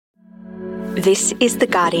This is The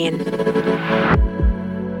Guardian.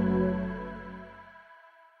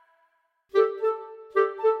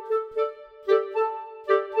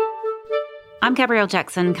 I'm Gabrielle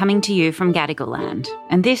Jackson, coming to you from Gadigal land,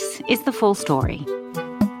 and this is the full story.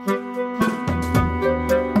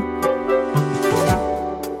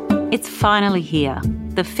 It's finally here.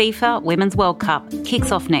 The FIFA Women's World Cup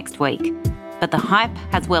kicks off next week, but the hype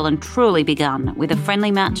has well and truly begun with a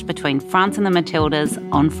friendly match between France and the Matildas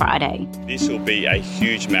on Friday. This will be a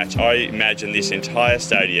huge match. I imagine this entire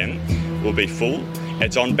stadium will be full.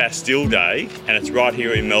 It's on Bastille Day, and it's right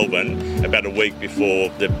here in Melbourne, about a week before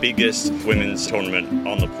the biggest women's tournament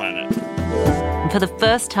on the planet. And for the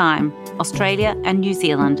first time, Australia and New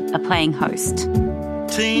Zealand are playing host.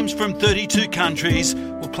 Teams from 32 countries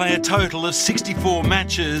will play a total of 64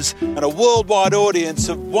 matches. And a worldwide audience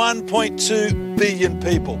of 1.2 billion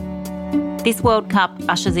people. This World Cup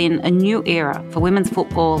ushers in a new era for women's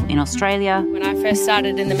football in Australia. When I first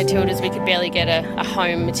started in the Matildas, we could barely get a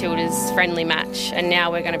home Matildas friendly match, and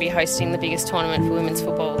now we're going to be hosting the biggest tournament for women's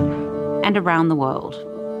football. And around the world.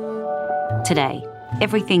 Today,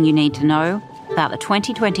 everything you need to know about the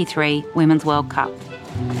 2023 Women's World Cup.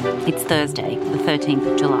 It's Thursday, the 13th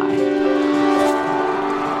of July.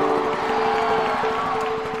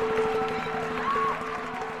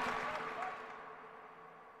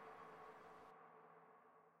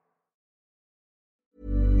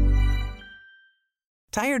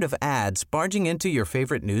 Tired of ads barging into your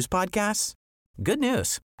favorite news podcasts? Good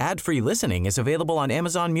news. Ad-free listening is available on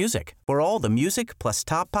Amazon Music for all the music plus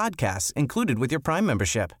top podcasts included with your Prime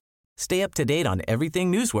membership. Stay up to date on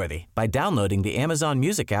everything newsworthy by downloading the Amazon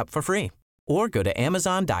Music app for free or go to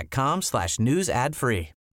amazon.com/news ad free.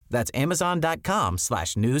 That's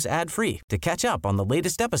amazon.com/news ad free to catch up on the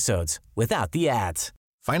latest episodes without the ads.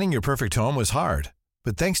 Finding your perfect home was hard,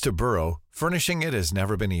 but thanks to Burrow, furnishing it has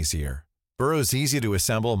never been easier. Burrow's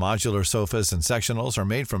easy-to-assemble modular sofas and sectionals are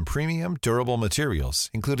made from premium, durable materials,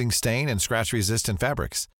 including stain and scratch-resistant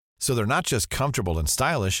fabrics. So they're not just comfortable and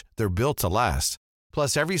stylish, they're built to last.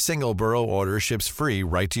 Plus, every single Burrow order ships free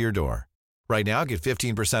right to your door. Right now, get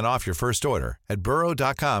 15% off your first order at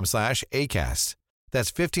burrow.com/ACAST. That's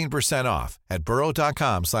 15% off at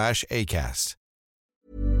burrow.com/ACAST.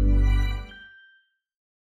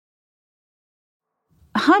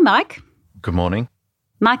 Hi, Mike. Good morning.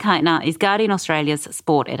 Mike Hytner is Guardian Australia's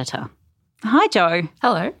sport editor. Hi, Joe.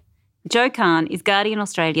 Hello. Joe Kahn is Guardian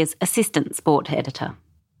Australia's assistant sport editor.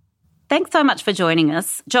 Thanks so much for joining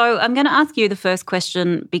us. Joe, I'm going to ask you the first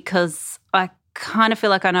question because I kind of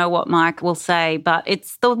feel like I know what Mike will say, but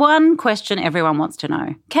it's the one question everyone wants to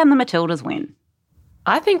know. Can the Matildas win?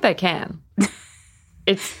 I think they can.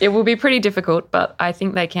 It will be pretty difficult, but I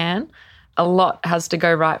think they can. A lot has to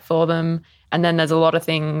go right for them. And then there's a lot of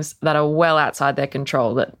things that are well outside their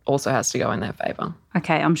control that also has to go in their favour.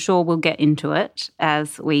 Okay, I'm sure we'll get into it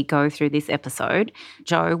as we go through this episode.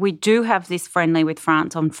 Joe, we do have this friendly with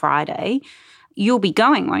France on Friday. You'll be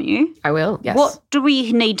going, won't you? I will, yes. What do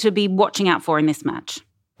we need to be watching out for in this match?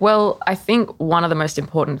 Well, I think one of the most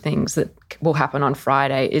important things that will happen on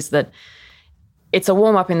Friday is that it's a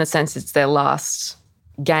warm-up in the sense it's their last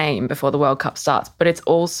game before the World Cup starts, but it's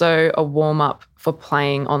also a warm-up for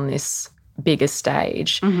playing on this bigger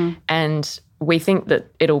stage. Mm-hmm. And we think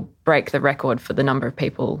that it'll break the record for the number of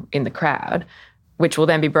people in the crowd, which will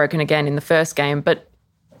then be broken again in the first game. But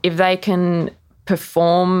if they can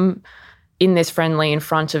perform in this friendly in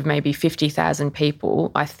front of maybe 50,000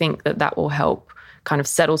 people, I think that that will help kind of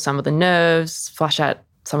settle some of the nerves, flush out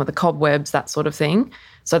some of the cobwebs, that sort of thing.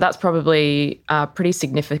 So that's probably pretty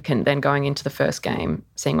significant then going into the first game,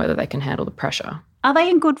 seeing whether they can handle the pressure. Are they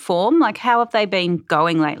in good form? Like, how have they been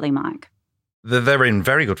going lately, Mike? They're in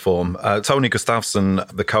very good form. Tony Gustafsson,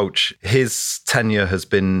 the coach, his tenure has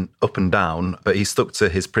been up and down, but he stuck to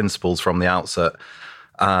his principles from the outset.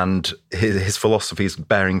 And his philosophy is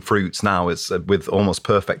bearing fruits now. It's with almost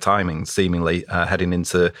perfect timing, seemingly, heading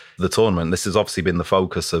into the tournament. This has obviously been the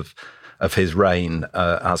focus of his reign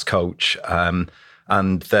as coach.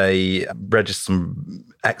 And they registered some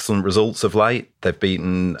excellent results of late. They've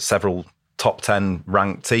beaten several top 10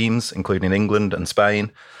 ranked teams, including England and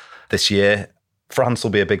Spain. This year, France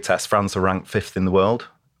will be a big test. France are ranked 5th in the world.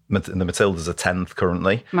 The Matildas are 10th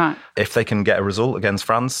currently. Right. If they can get a result against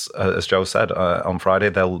France, as Joe said, on Friday,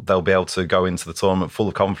 they'll be able to go into the tournament full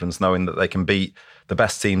of confidence, knowing that they can beat the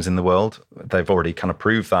best teams in the world. They've already kind of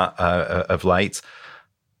proved that of late.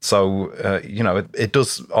 So, it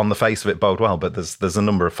does, on the face of it, bode well, but there's a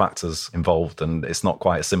number of factors involved, and it's not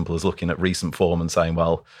quite as simple as looking at recent form and saying,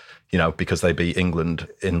 well, because they beat England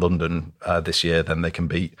in London this year, then they can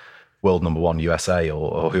beat world number one USA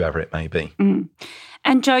or whoever it may be. Mm.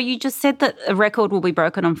 And Jo, you just said that a record will be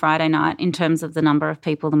broken on Friday night in terms of the number of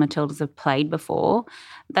people the Matildas have played before.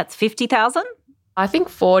 That's 50,000? I think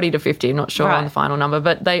 40 to 50, I'm not sure Right. on the final number,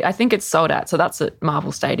 but I think it's sold out. So that's at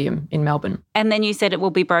Marvel Stadium in Melbourne. And then you said it will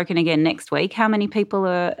be broken again next week. How many people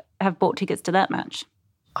have bought tickets to that match?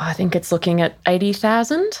 I think it's looking at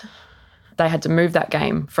 80,000. They had to move that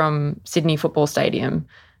game from Sydney Football Stadium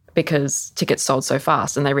because tickets sold so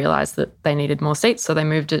fast and they realised that they needed more seats, so they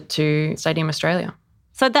moved it to Stadium Australia.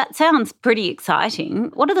 So that sounds pretty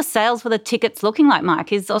exciting. What are the sales for the tickets looking like,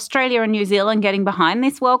 Mike? Is Australia and New Zealand getting behind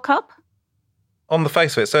this World Cup? On the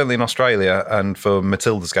face of it, certainly in Australia and for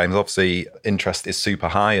Matilda's games, obviously interest is super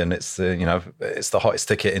high, and it's the hottest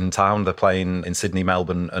ticket in town. They're playing in Sydney,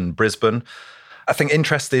 Melbourne, and Brisbane. I think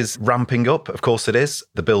interest is ramping up. Of course, it is.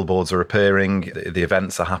 The billboards are appearing. The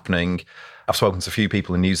events are happening. I've spoken to a few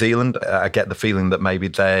people in New Zealand. I get the feeling that maybe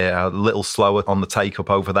they are a little slower on the take-up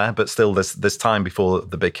over there, but still there's time before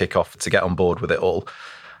the big kick-off to get on board with it all.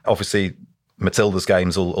 Obviously, Matilda's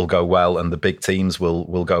games will go well, and the big teams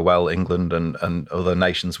will go well. England and other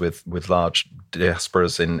nations with large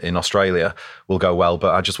diasporas in Australia will go well.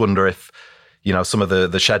 But I just wonder if, some of the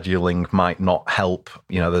scheduling might not help.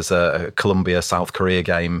 There's a Colombia-South Korea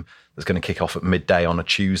game that's going to kick off at midday on a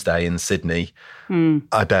Tuesday in Sydney.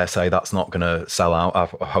 I dare say that's not going to sell out.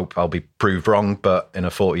 I hope I'll be proved wrong, but in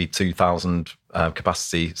a 42,000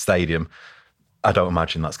 capacity stadium, I don't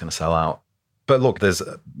imagine that's going to sell out. But look, there's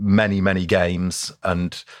many, many games,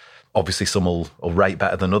 and obviously some will rate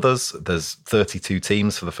better than others. There's 32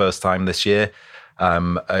 teams for the first time this year.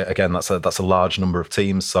 Again, that's a large number of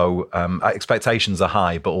teams. So expectations are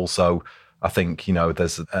high, but also I think,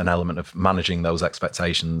 there's an element of managing those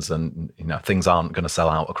expectations, and, things aren't going to sell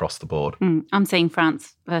out across the board. I'm seeing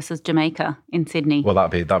France versus Jamaica in Sydney. Well,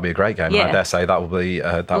 that'd be a great game. Yeah. I dare say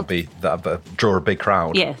that'll draw a big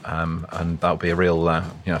crowd. Yeah. And that'll be a real,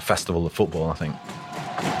 festival of football, I think.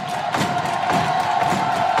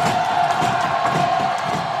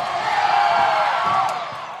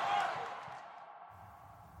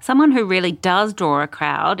 Someone who really does draw a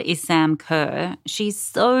crowd is Sam Kerr. She's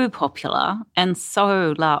so popular and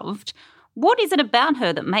so loved. What is it about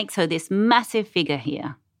her that makes her this massive figure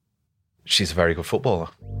here? She's a very good footballer.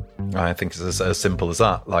 I think it's as simple as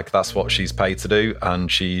that. That's what she's paid to do,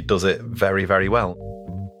 and she does it very, very well.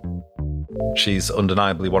 She's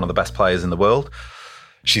undeniably one of the best players in the world.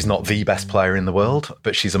 She's not the best player in the world,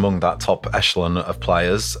 but she's among that top echelon of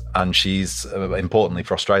players. And she's, importantly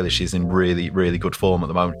for Australia, she's in really, really good form at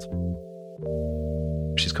the moment.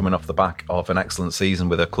 She's coming off the back of an excellent season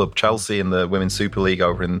with her club Chelsea in the Women's Super League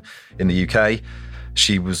over in the UK.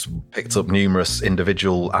 She was picked up numerous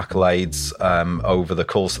individual accolades over the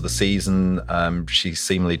course of the season. She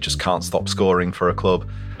seemingly just can't stop scoring for her club.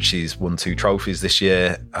 She's won 2 trophies this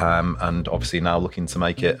year, and obviously now looking to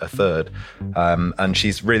make it a third. And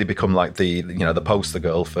she's really become like the poster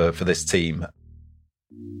girl for this team.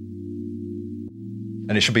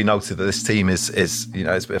 And it should be noted that this team is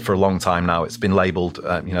it's, for a long time now, it's been labelled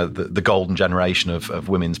the golden generation of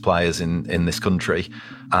women's players in this country,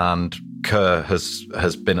 and Kerr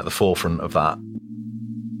has been at the forefront of that.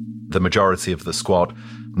 The majority of the squad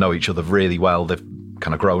know each other really well. They've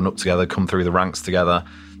kind of grown up together, come through the ranks together.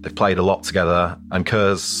 They've played a lot together, and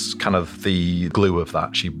Kerr's kind of the glue of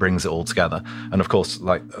that. She brings it all together. And of course,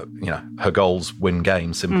 her goals win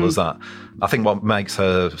games, simple as that. I think what makes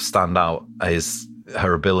her stand out is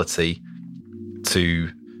her ability to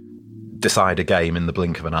decide a game in the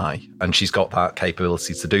blink of an eye. And she's got that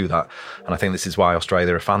capability to do that. And I think this is why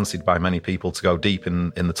Australia are fancied by many people to go deep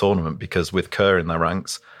in the tournament, because with Kerr in their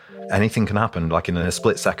ranks, anything can happen. Like in a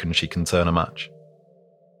split second, she can turn a match.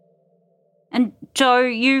 And Jo,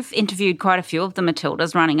 you've interviewed quite a few of the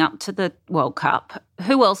Matildas running up to the World Cup.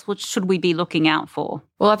 Who else should we be looking out for?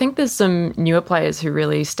 Well, I think there's some newer players who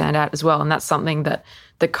really stand out as well, and that's something that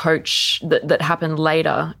the coach that happened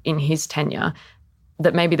later in his tenure,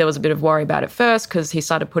 that maybe there was a bit of worry about at first because he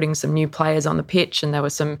started putting some new players on the pitch, and there were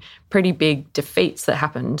some pretty big defeats that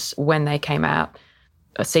happened when they came out.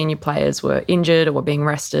 Senior players were injured or were being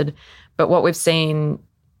rested. But what we've seen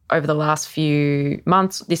over the last few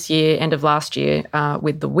months, this year, end of last year,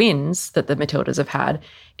 with the wins that the Matildas have had,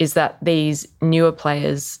 is that these newer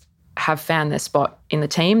players have found their spot in the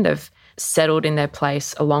team. They've settled in their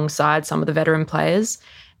place alongside some of the veteran players.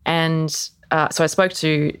 And so I spoke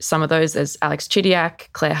to some of those. There's Alex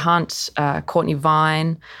Chidiac, Claire Hunt, Courtney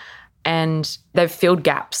Vine, and they've filled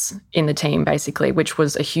gaps in the team, basically, which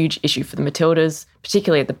was a huge issue for the Matildas,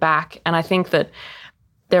 particularly at the back. And I think that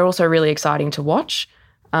they're also really exciting to watch,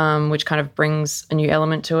 which kind of brings a new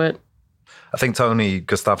element to it. I think Tony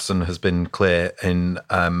Gustafsson has been clear in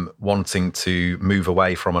wanting to move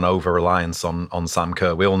away from an over-reliance on Sam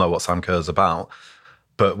Kerr. We all know what Sam Kerr's about,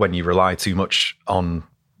 but when you rely too much on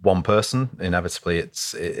one person, inevitably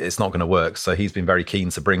it's not going to work. So he's been very keen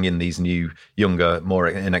to bring in these new, younger, more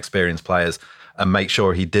inexperienced players and make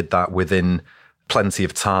sure he did that within plenty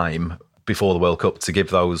of time before the World Cup to give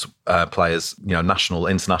those players, national,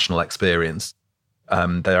 international experience.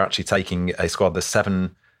 They're actually taking a squad. There's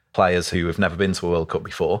 7 players who have never been to a World Cup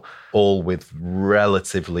before, all with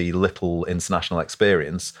relatively little international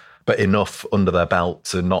experience, but enough under their belt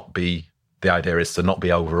to not be, the idea is to not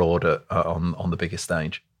be overawed on the biggest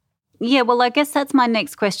stage. Yeah, well, I guess that's my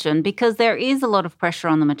next question, because there is a lot of pressure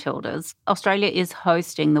on the Matildas. Australia is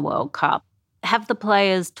hosting the World Cup. Have the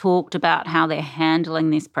players talked about how they're handling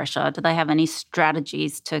this pressure? Do they have any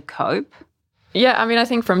strategies to cope? Yeah, I mean, I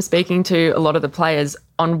think from speaking to a lot of the players,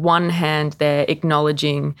 on one hand, they're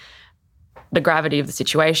acknowledging the gravity of the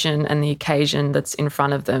situation and the occasion that's in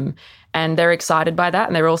front of them, and they're excited by that,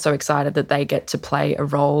 and they're also excited that they get to play a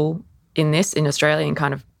role in this in Australia and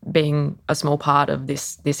kind of being a small part of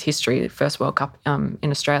this history, the first World Cup in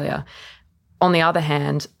Australia. On the other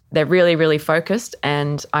hand, they're really, really focused,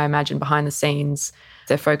 and I imagine behind the scenes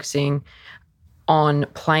they're focusing on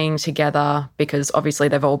playing together because obviously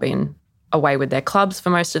they've all been away with their clubs for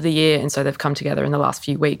most of the year, and so they've come together in the last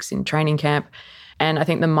few weeks in training camp. And I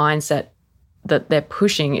think the mindset that they're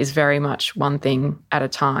pushing is very much one thing at a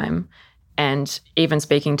time. And even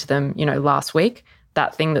speaking to them, last week,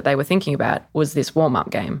 that thing that they were thinking about was this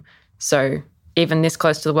warm-up game. So even this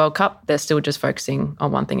close to the World Cup, they're still just focusing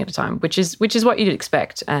on one thing at a time, which is what you'd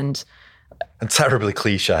expect. And terribly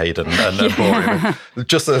cliched and boring.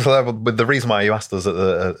 Just with the reason why you asked us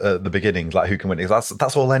at the beginning, like who can win it,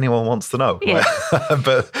 that's all anyone wants to know. Yeah.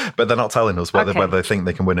 but they're not telling us whether they think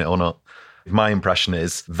they can win it or not. My impression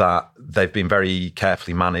is that they've been very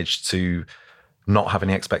carefully managed to not have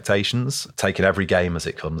any expectations, taking every game as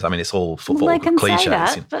it comes. I mean, it's all football cliches. Say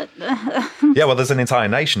that, but yeah, well, there's an entire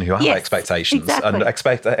nation who have expectations, exactly. and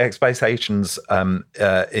expectations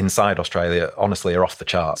inside Australia, honestly, are off the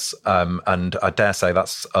charts. And I dare say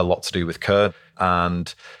that's a lot to do with Kerr.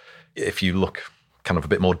 And if you look kind of a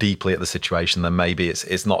bit more deeply at the situation, then maybe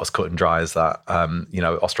it's not as cut and dry as that.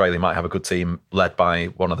 Australia might have a good team led by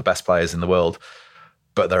one of the best players in the world,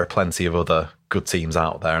 but there are plenty of other good teams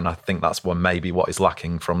out there. And I think that's what is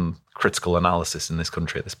lacking from critical analysis in this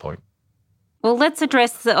country at this point. Well, let's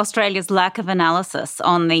address Australia's lack of analysis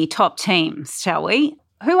on the top teams, shall we?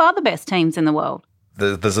 Who are the best teams in the world?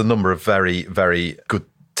 There's a number of very, very good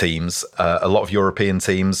teams. A lot of European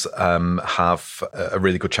teams have a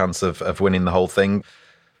really good chance of winning the whole thing.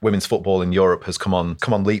 Women's football in Europe has come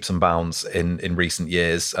on leaps and bounds in recent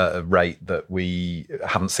years at a rate that we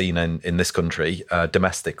haven't seen in this country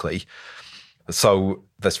domestically. So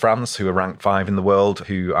there's France, who are ranked 5 in the world,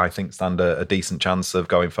 who I think stand a decent chance of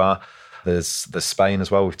going far. There's Spain as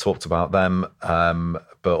well. We've talked about them,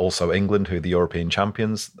 but also England, who are the European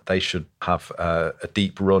champions. They should have a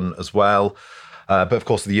deep run as well. But of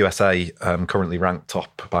course, the USA, currently ranked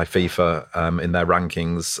top by FIFA in their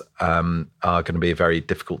rankings, are going to be a very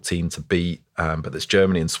difficult team to beat. But there's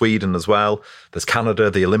Germany and Sweden as well. There's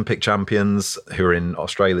Canada, the Olympic champions, who are in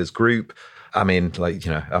Australia's group. I mean,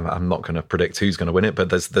 I'm not going to predict who's going to win it, but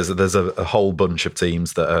there's a whole bunch of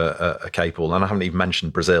teams that are capable. And I haven't even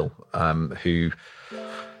mentioned Brazil, who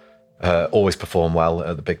always perform well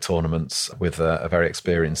at the big tournaments with a very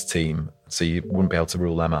experienced team. So you wouldn't be able to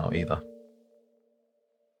rule them out either.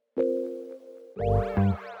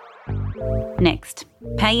 Next,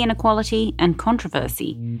 pay inequality and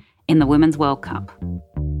controversy in the Women's World Cup.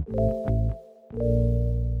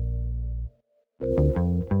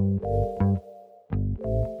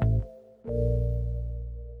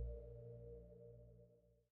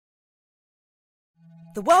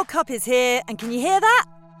 The World Cup is here, and can you hear that?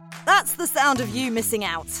 That's the sound of you missing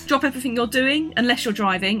out. Drop everything you're doing, unless you're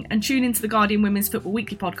driving, and tune into the Guardian Women's Football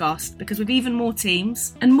Weekly podcast, because with even more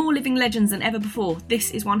teams and more living legends than ever before,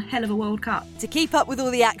 this is one hell of a World Cup. To keep up with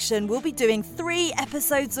all the action, we'll be doing 3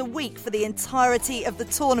 episodes a week for the entirety of the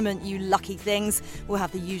tournament, you lucky things. We'll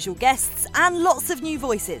have the usual guests and lots of new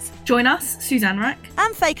voices. Join us, Suzanne Rack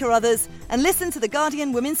and Faker Others, and listen to the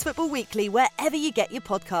Guardian Women's Football Weekly wherever you get your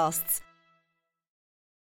podcasts.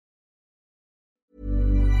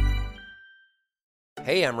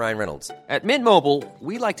 Hey, I'm Ryan Reynolds. At Mint Mobile,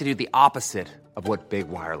 we like to do the opposite of what Big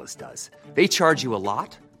Wireless does. They charge you a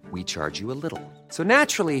lot, we charge you a little. So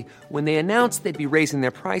naturally, when they announced they'd be raising their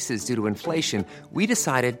prices due to inflation, we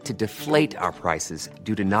decided to deflate our prices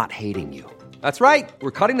due to not hating you. That's right. We're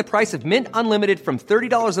cutting the price of Mint Unlimited from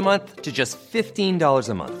 $30 a month to just $15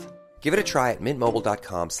 a month. Give it a try at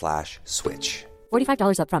mintmobile.com/switch.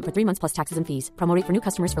 $45 up front for 3 months plus taxes and fees. Promo rate for new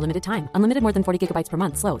customers for limited time. Unlimited more than 40 gigabytes per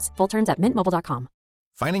month. Slows full terms at mintmobile.com.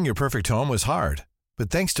 Finding your perfect home was hard, but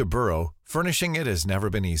thanks to Burrow, furnishing it has never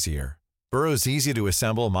been easier. Burrow's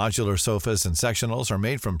easy-to-assemble modular sofas and sectionals are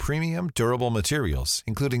made from premium, durable materials,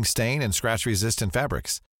 including stain and scratch-resistant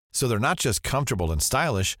fabrics. So they're not just comfortable and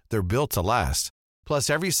stylish, they're built to last. Plus,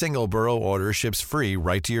 every single Burrow order ships free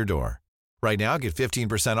right to your door. Right now, get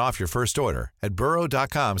 15% off your first order at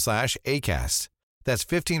burrow.com/ACAST. That's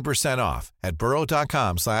 15% off at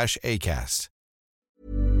burrow.com/ACAST.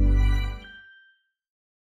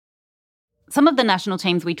 Some of the national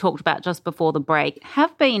teams we talked about just before the break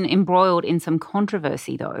have been embroiled in some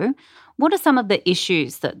controversy, though. What are some of the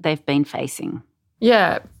issues that they've been facing?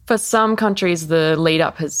 Yeah, for some countries, the lead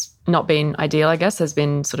up has not been ideal, I guess. There's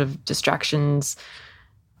been sort of distractions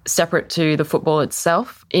separate to the football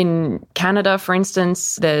itself. In Canada, for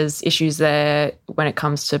instance, there's issues there when it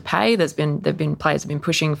comes to pay. There've been players have been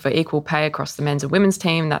pushing for equal pay across the men's and women's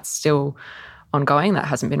team. That's still ongoing. That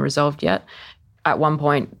hasn't been resolved yet. At one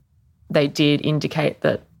point, they did indicate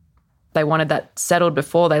that they wanted that settled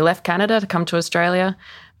before they left Canada to come to Australia.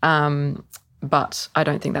 But I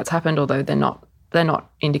don't think that's happened, although they're not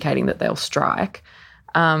indicating that they'll strike.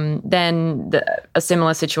 Then a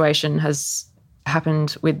similar situation has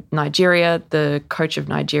happened with Nigeria. The coach of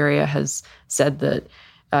Nigeria has said that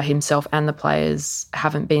himself and the players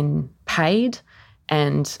haven't been paid,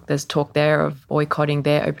 and there's talk there of boycotting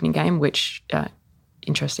their opening game, which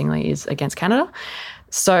interestingly is against Canada.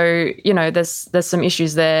 So, there's some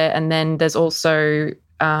issues there, and then there's also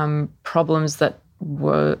problems that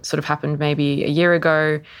were sort of happened maybe a year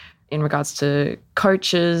ago in regards to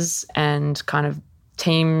coaches and kind of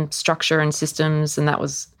team structure and systems, and that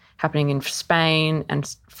was happening in Spain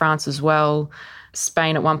and France as well.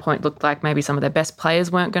 Spain at one point looked like maybe some of their best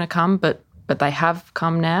players weren't going to come, but they have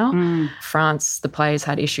come now. France, the players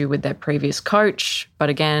had issue with their previous coach, but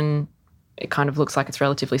again, it kind of looks like it's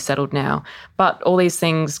relatively settled now. But all these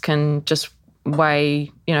things can just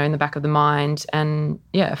weigh, in the back of the mind and,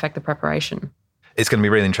 affect the preparation. It's going to be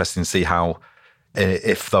really interesting to see how,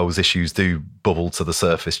 if those issues do bubble to the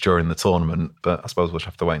surface during the tournament, but I suppose we'll just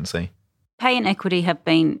have to wait and see. Pay and equity have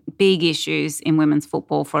been big issues in women's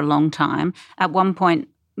football for a long time. At one point,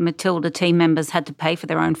 Matilda team members had to pay for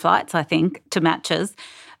their own flights, I think, to matches.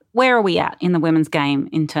 Where are we at in the women's game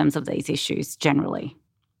in terms of these issues generally?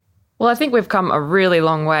 Well, I think we've come a really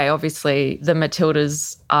long way. Obviously, the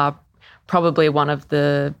Matildas are probably one of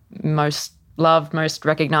the most loved, most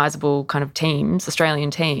recognisable kind of teams, Australian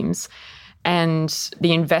teams. And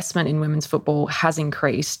the investment in women's football has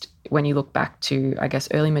increased when you look back to, I guess,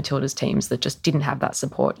 early Matildas teams that just didn't have that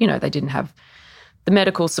support. They didn't have the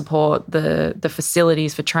medical support, the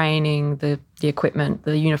facilities for training, the equipment,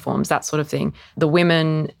 the uniforms, that sort of thing. The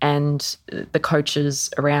women and the coaches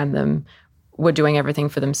around them were doing everything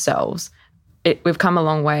for themselves. We've come a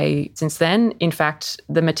long way since then. In fact,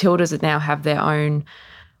 the Matildas now have their own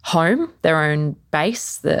home, their own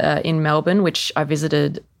base in Melbourne, which I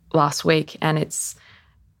visited last week, and it's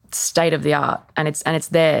state of the art, and it's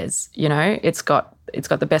theirs. It's got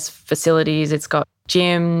the best facilities. It's got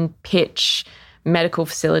gym, pitch, medical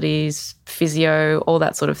facilities, physio, all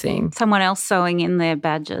that sort of thing. Someone else sewing in their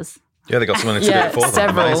badges. Yeah, they got someone to do it for them.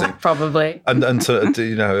 Several, amazing. Probably. And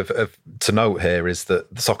to note here is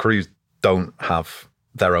that the Socceroos don't have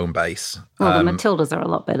their own base. Well, the Matildas are a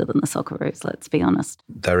lot better than the Socceroos, let's be honest.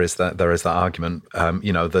 There is that argument.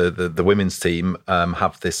 The women's team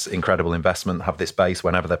have this incredible investment, have this base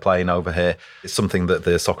whenever they're playing over here. It's something that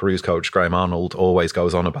the Socceroos coach, Graham Arnold, always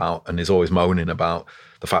goes on about and is always moaning about,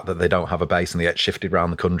 the fact that they don't have a base and they get shifted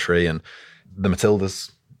around the country. And the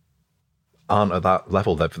Matildas aren't at that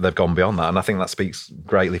level. They've gone beyond that. And I think that speaks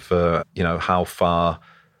greatly for, how far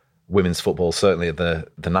women's football, certainly at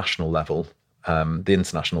the national level, the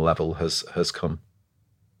international level, has come.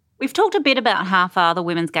 We've talked a bit about how far the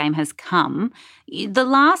women's game has come. The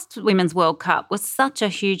last Women's World Cup was such a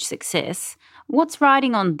huge success. What's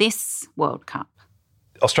riding on this World Cup?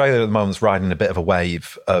 Australia at the moment is riding a bit of a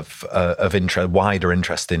wave of interest, wider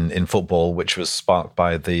interest in football, which was sparked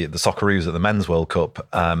by the Socceroos at the Men's World Cup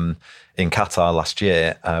in Qatar last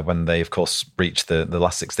year, when they, of course, reached the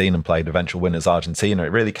last 16 and played eventual winners Argentina.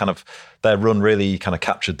 It really their run really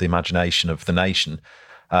captured the imagination of the nation.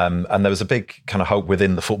 And there was a big kind of hope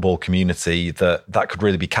within the football community that could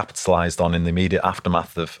really be capitalised on in the immediate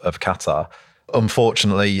aftermath of Qatar.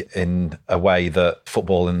 Unfortunately, in a way that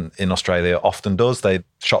football in Australia often does, they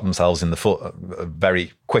shot themselves in the foot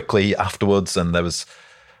very quickly afterwards, and there was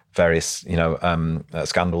various,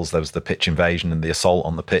 scandals. There was the pitch invasion and the assault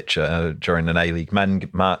on the pitch during an A-League men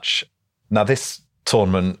match. Now, this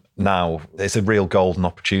tournament now is a real golden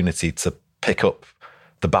opportunity to pick up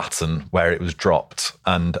the baton where it was dropped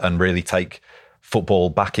and really take football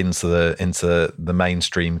back into the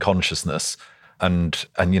mainstream consciousness. And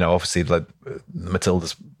obviously the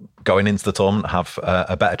Matildas going into the tournament have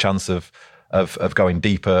a better chance of going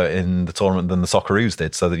deeper in the tournament than the Socceroos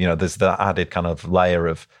did. So that, there's that added kind of layer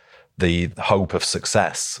of the hope of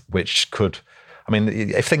success, which could,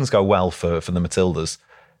 if things go well for the Matildas,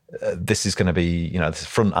 this is going to be, this is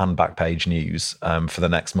front and back page news for the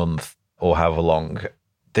next month or however long.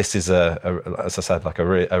 This is as I said, like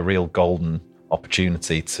a real golden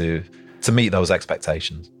opportunity to meet those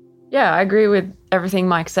expectations. Yeah, I agree with everything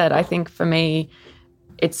Mike said. I think for me,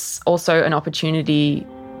 it's also an opportunity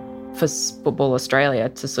for Football Australia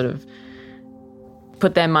to sort of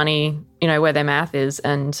put their money, where their mouth is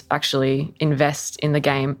and actually invest in the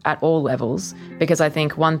game at all levels. Because I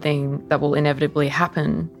think one thing that will inevitably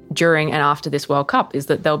happen during and after this World Cup is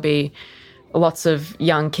that there'll be lots of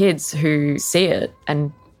young kids who see it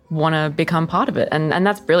and want to become part of it. And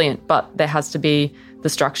that's brilliant, but there has to be the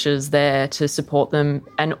structures there to support them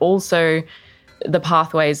and also the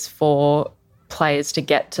pathways for players to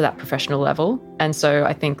get to that professional level. And so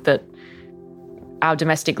I think that our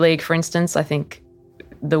domestic league, for instance, I think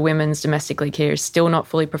the women's domestic league here is still not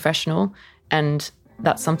fully professional, and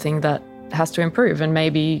that's something that has to improve. And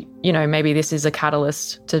maybe this is a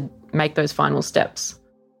catalyst to make those final steps.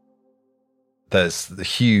 There's the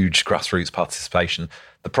huge grassroots participation.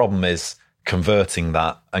 The problem is converting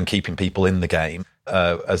that and keeping people in the game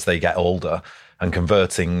as they get older and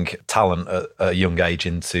converting talent at a young age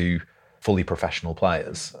into fully professional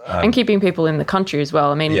players. And keeping people in the country as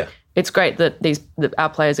well. It's great that our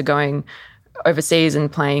players are going overseas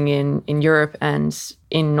and playing in Europe and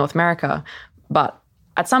in North America. But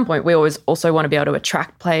at some point, we always also want to be able to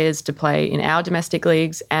attract players to play in our domestic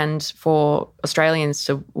leagues and for Australians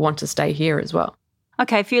to want to stay here as well.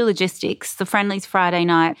 Okay, a few logistics. The friendlies Friday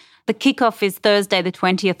night. The kickoff is Thursday, the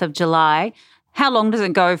 20th of July. How long does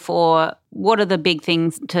it go for? What are the big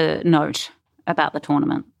things to note about the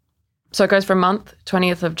tournament? So it goes for a month,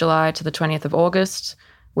 20th of July to the 20th of August.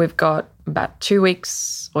 We've got about 2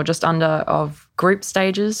 weeks or just under of group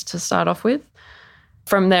stages to start off with.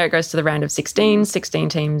 From there, it goes to the round of 16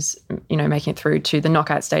 teams, making it through to the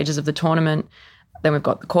knockout stages of the tournament. Then we've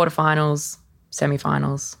got the quarterfinals,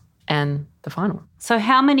 semi-finals, and the final. So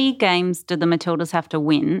how many games do the Matildas have to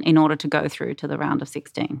win in order to go through to the round of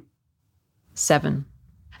 16? 7.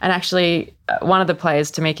 And actually, one of the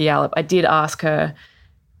players, Tamika Yallop, I did ask her,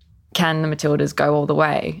 can the Matildas go all the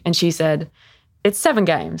way? And she said, it's 7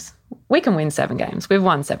 games. We can win 7 games. We've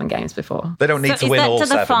won 7 games before. They don't need to win all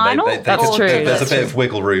 7. The final? That's true. There's a bit of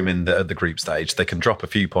wiggle room at the group stage. They can drop a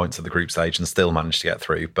few points at the group stage and still manage to get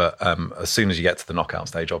through. But as soon as you get to the knockout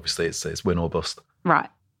stage, obviously it's win or bust. Right.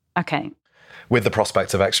 Okay. With the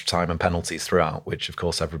prospect of extra time and penalties throughout, which of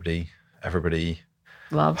course everybody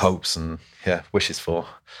loves, hopes and wishes for.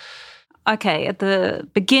 Okay, at the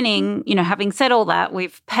beginning, having said all that,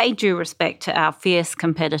 we've paid due respect to our fierce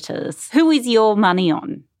competitors. Who is your money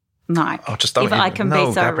on, Mike? Oh, just don't. If I can be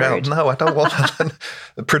so Gabrielle, rude. No, I don't want that.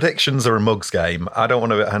 Predictions are a mug's game. I don't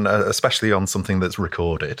want to, and especially on something that's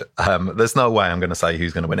recorded. There's no way I'm going to say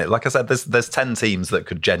who's going to win it. Like I said, there's 10 teams that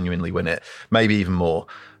could genuinely win it, maybe even more.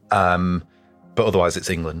 But otherwise, it's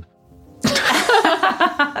England.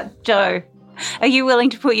 Joe, are you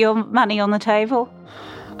willing to put your money on the table?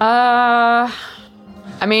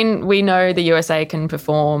 We know the USA can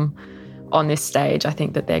perform on this stage. I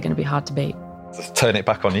think that they're going to be hard to beat. Let's turn it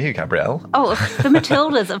back on you, Gabrielle. Oh, the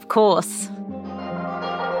Matildas, of course.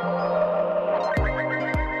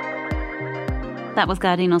 That was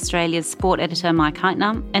Guardian Australia's sport editor Mike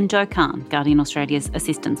Hytner and Joe Kahn, Guardian Australia's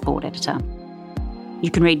assistant sport editor. You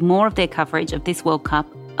can read more of their coverage of this World Cup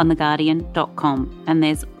on theguardian.com, and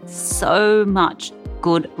there's so much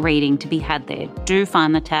good reading to be had there. Do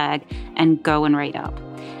find the tag and go and read up.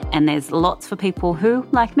 And there's lots for people who,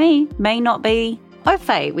 like me, may not be au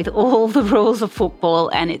fait with all the rules of football,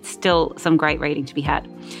 and it's still some great reading to be had.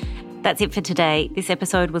 That's it for today. This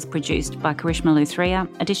episode was produced by Karishma Luthria,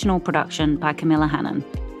 additional production by Camilla Hannon,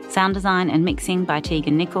 sound design and mixing by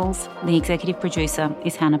Tegan Nichols. The executive producer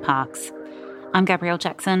is Hannah Parks. I'm Gabrielle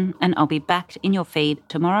Jackson, and I'll be back in your feed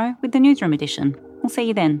tomorrow with the Newsroom edition. We'll see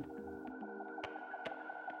you then.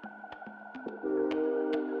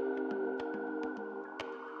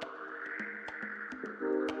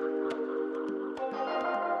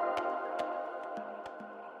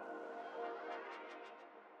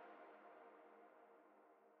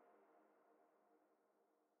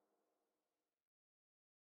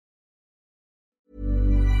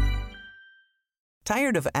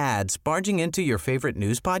 Tired of ads barging into your favorite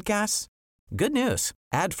news podcasts? Good news.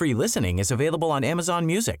 Ad-free listening is available on Amazon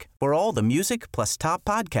Music for all the music plus top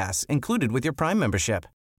podcasts included with your Prime membership.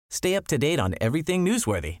 Stay up to date on everything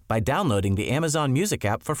newsworthy by downloading the Amazon Music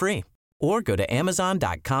app for free or go to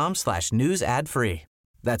amazon.com/news ad free.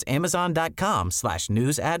 That's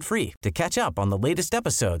amazon.com/news ad free to catch up on the latest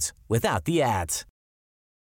episodes without the ads.